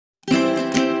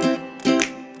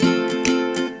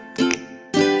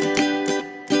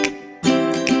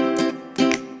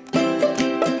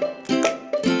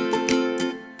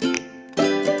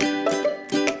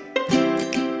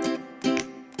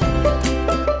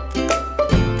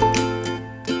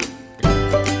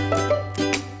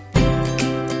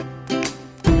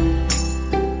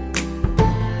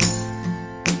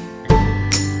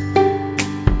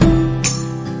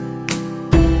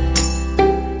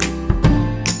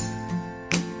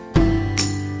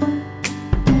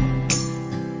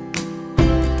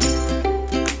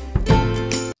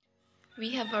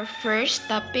have our first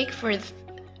topic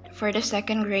for the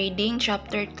second grading,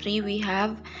 chapter 3, we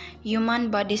have human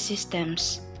body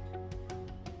systems.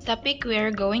 Topic, we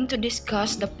are going to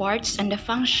discuss the parts and the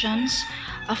functions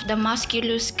of the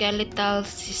musculoskeletal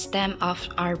system of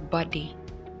our body.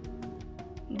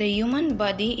 The human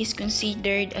body is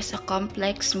considered as a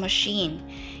complex machine.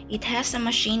 It has a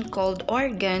machine called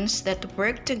organs that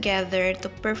work together to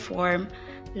perform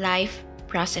life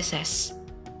processes.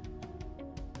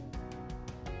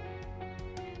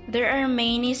 There are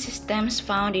many systems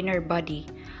found in our body,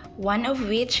 one of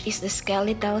which is the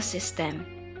skeletal system.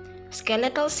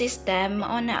 Skeletal system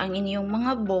mao na ang inyong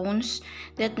mga bones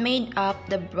that made up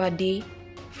the body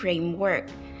framework.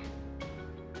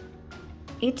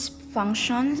 Its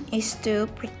function is to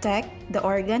protect the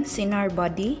organs in our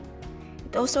body.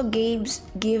 It also gives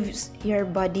your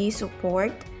body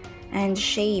support and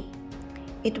shape.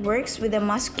 It works with the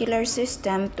muscular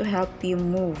system to help you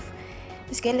move.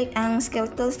 Ang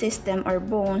skeletal system or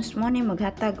bones mo ni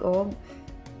maghatag og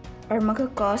or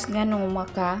magka-cause nganong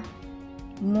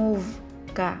maka-move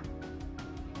ka.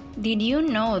 Did you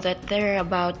know that there are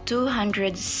about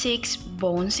 206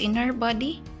 bones in our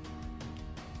body?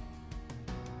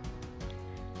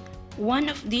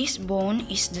 One of these bones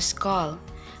is the skull.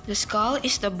 The skull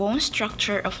is the bone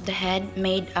structure of the head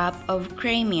made up of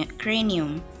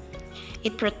cranium.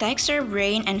 It protects our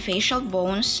brain and facial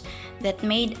bones that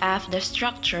made up the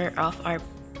structure of our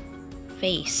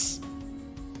face.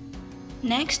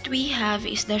 Next we have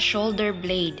is the shoulder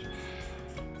blade.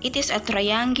 It is a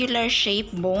triangular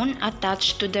shaped bone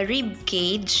attached to the rib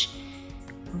cage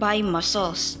by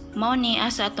muscles. Mao ni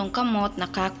sa atong kamot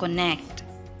naka-connect.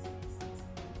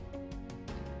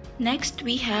 Next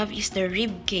we have is the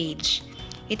rib cage.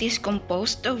 It is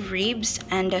composed of ribs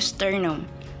and the sternum.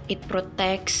 It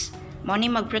protects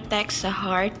mag-protect sa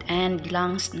heart and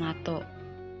lungs nato.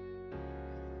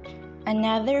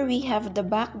 Another, we have the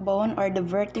backbone or the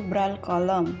vertebral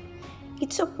column.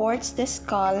 It supports the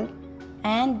skull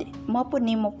and mo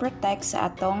protect sa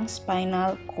atong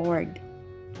spinal cord.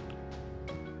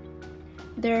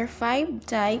 There are 5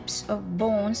 types of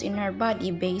bones in our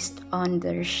body based on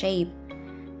their shape.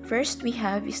 First we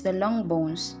have is the long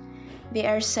bones. They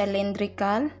are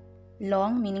cylindrical,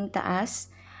 long meaning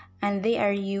taas, and they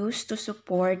are used to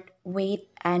support weight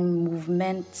and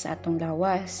movement sa atong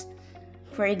lawas.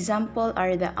 For example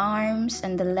are the arms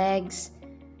and the legs.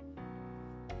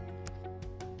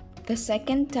 The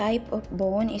second type of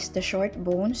bone is the short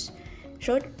bones.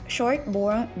 Short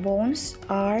bones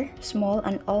are small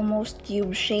and almost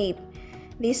cube-shaped.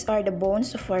 These are the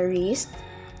bones of our wrist,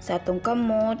 sa atong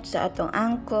kamot, sa atong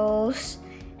ankles,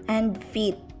 and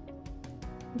feet.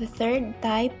 The third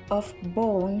type of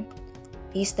bone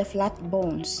is the flat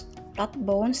bones. Flat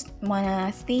bones,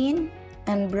 mga thin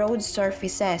and broad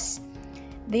surfaces.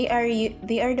 They are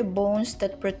the bones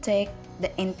that protect the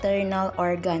internal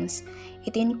organs.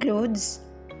 It includes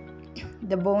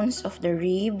the bones of the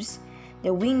ribs,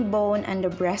 the wing bone, and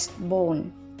the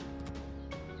breastbone.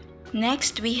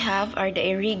 Next we have are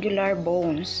the irregular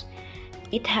bones.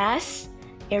 It has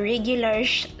irregular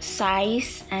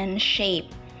size and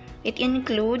shape. It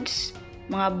includes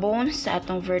mga bones sa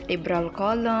atong vertebral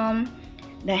column,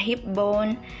 the hip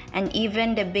bone, and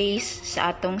even the base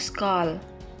sa atong skull.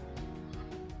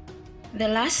 The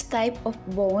last type of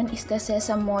bone is the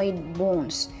sesamoid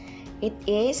bones. It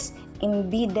is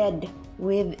embedded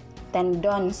with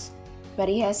tendons,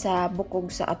 pareha sa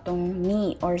bukog sa atong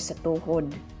knee or sa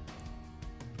tuhod.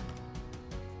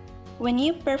 When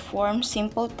you perform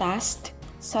simple tasks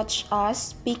such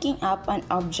as picking up an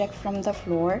object from the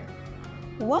floor,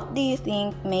 what do you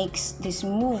think makes this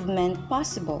movement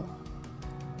possible?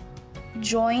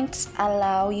 Joints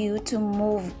allow you to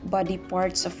move body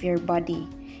parts of your body.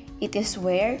 It is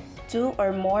where 2 or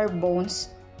more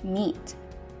bones meet.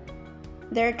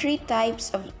 There are 3 types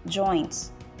of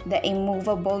joints: the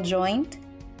immovable joint,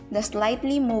 the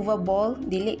slightly movable,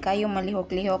 dili kayo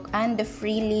malihok-lihok, and the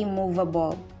freely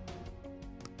movable.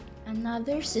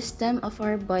 Another system of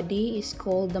our body is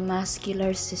called the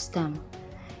muscular system.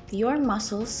 Your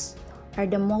muscles are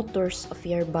the motors of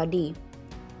your body.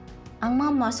 Ang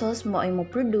mga muscles mo ay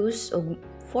mo-produce og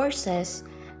forces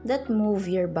that move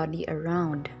your body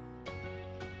around.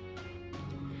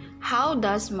 How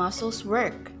does muscles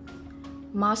work?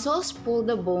 Muscles pull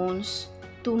the bones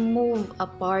to move a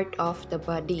part of the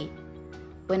body.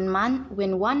 When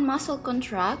one muscle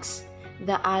contracts,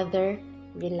 the other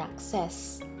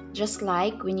relaxes, just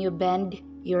like when you bend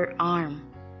your arm.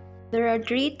 There are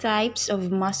 3 types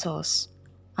of muscles,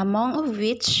 among of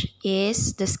which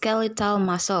is the skeletal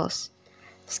muscles.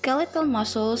 Skeletal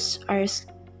muscles are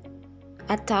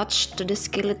attached to the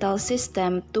skeletal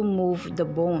system to move the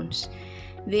bones.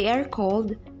 They are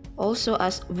called also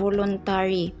as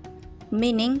voluntary,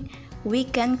 meaning we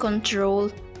can control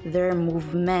their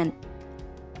movement.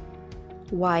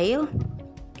 While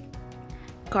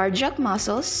cardiac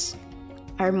muscles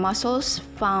are muscles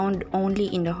found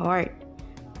only in the heart.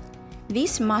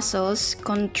 These muscles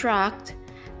contract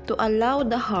to allow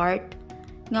the heart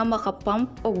nga makapump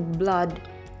og blood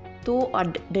to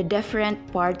the different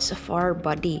parts of our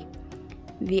body.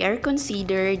 They are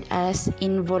considered as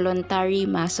involuntary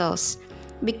muscles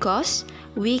because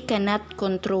we cannot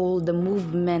control the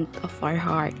movement of our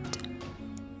heart.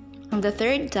 And the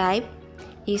third type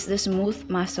is the smooth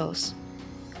muscles.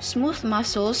 Smooth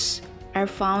muscles are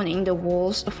found in the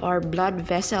walls of our blood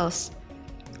vessels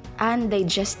and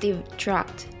digestive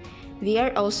tract. They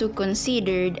are also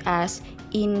considered as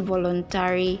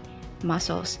involuntary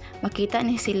muscles. Makita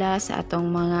ni sila sa atong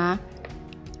mga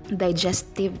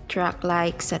digestive tract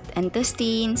like sa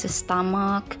intestine, sa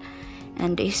stomach,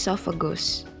 and the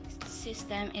esophagus.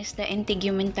 System is the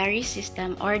integumentary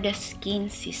system or the skin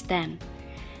system.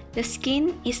 The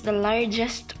skin is the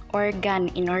largest organ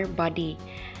in our body,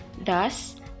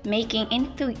 thus making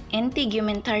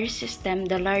integumentary system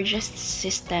the largest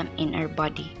system in our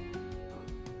body.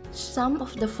 Some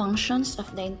of the functions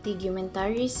of the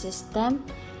integumentary system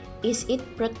is it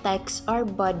protects our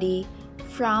body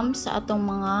from sa atong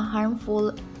mga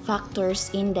harmful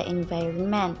factors in the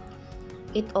environment.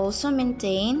 It also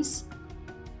maintains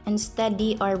and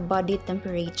steady our body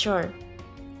temperature.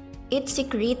 It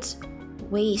secretes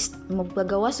waste,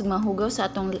 magpagawas mahugaw sa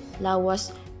atong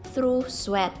lawas through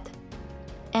sweat.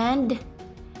 And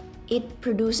it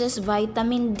produces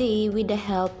vitamin D with the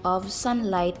help of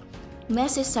sunlight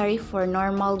necessary for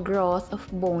normal growth of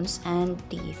bones and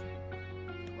teeth.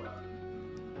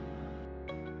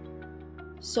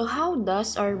 So how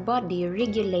does our body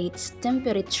regulates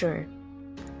temperature?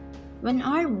 When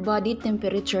our body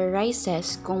temperature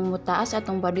rises, kung mutaas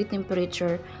atong body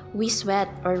temperature, we sweat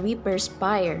or we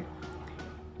perspire.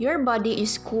 Your body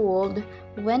is cooled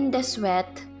when the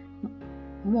sweat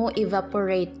mo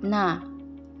evaporate na.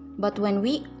 But when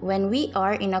we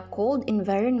are in a cold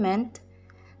environment,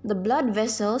 the blood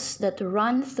vessels that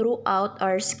run throughout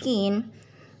our skin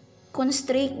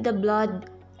constrict the blood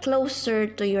closer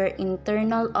to your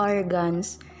internal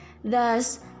organs,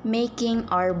 thus making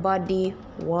our body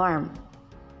warm.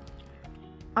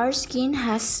 Our skin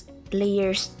has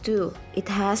layers too. It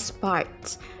has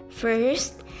parts.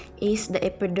 First is the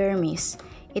epidermis.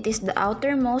 It is the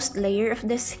outermost layer of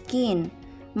the skin.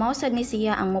 Mao sad ni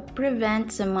siya ang mo-prevent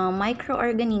sa mga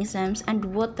microorganisms and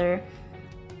water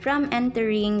from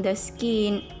entering the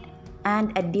skin and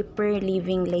a deeper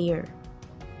living layer.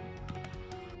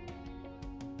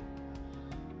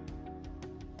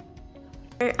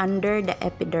 Under the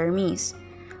epidermis,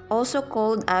 also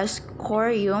called as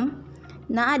corium,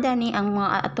 naa dani ang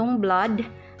mga atong blood,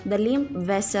 the lymph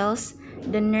vessels,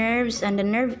 the nerves and the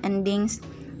nerve endings,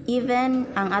 even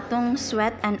ang atong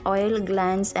sweat and oil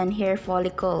glands and hair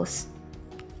follicles.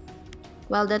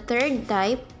 While the third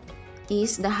type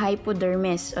is the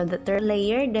hypodermis, or the third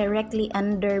layer directly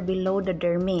under below the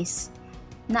dermis.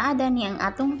 Naa dani ang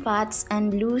atong fats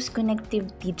and loose connective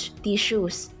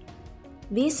tissues.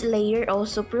 This layer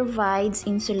also provides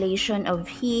insulation of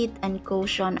heat and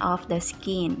cushion of the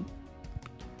skin.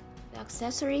 The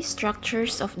accessory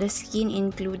structures of the skin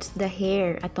includes the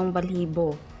hair, atong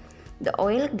balhibo, the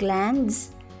oil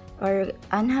glands, or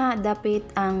anha dapit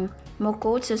ang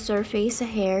mo-coat sa surface sa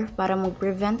hair para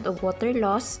mag-prevent of water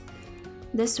loss.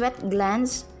 The sweat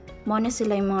glands, mo na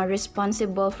sila yung mga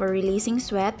responsible for releasing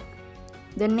sweat.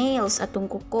 The nails,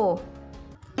 atong kuko,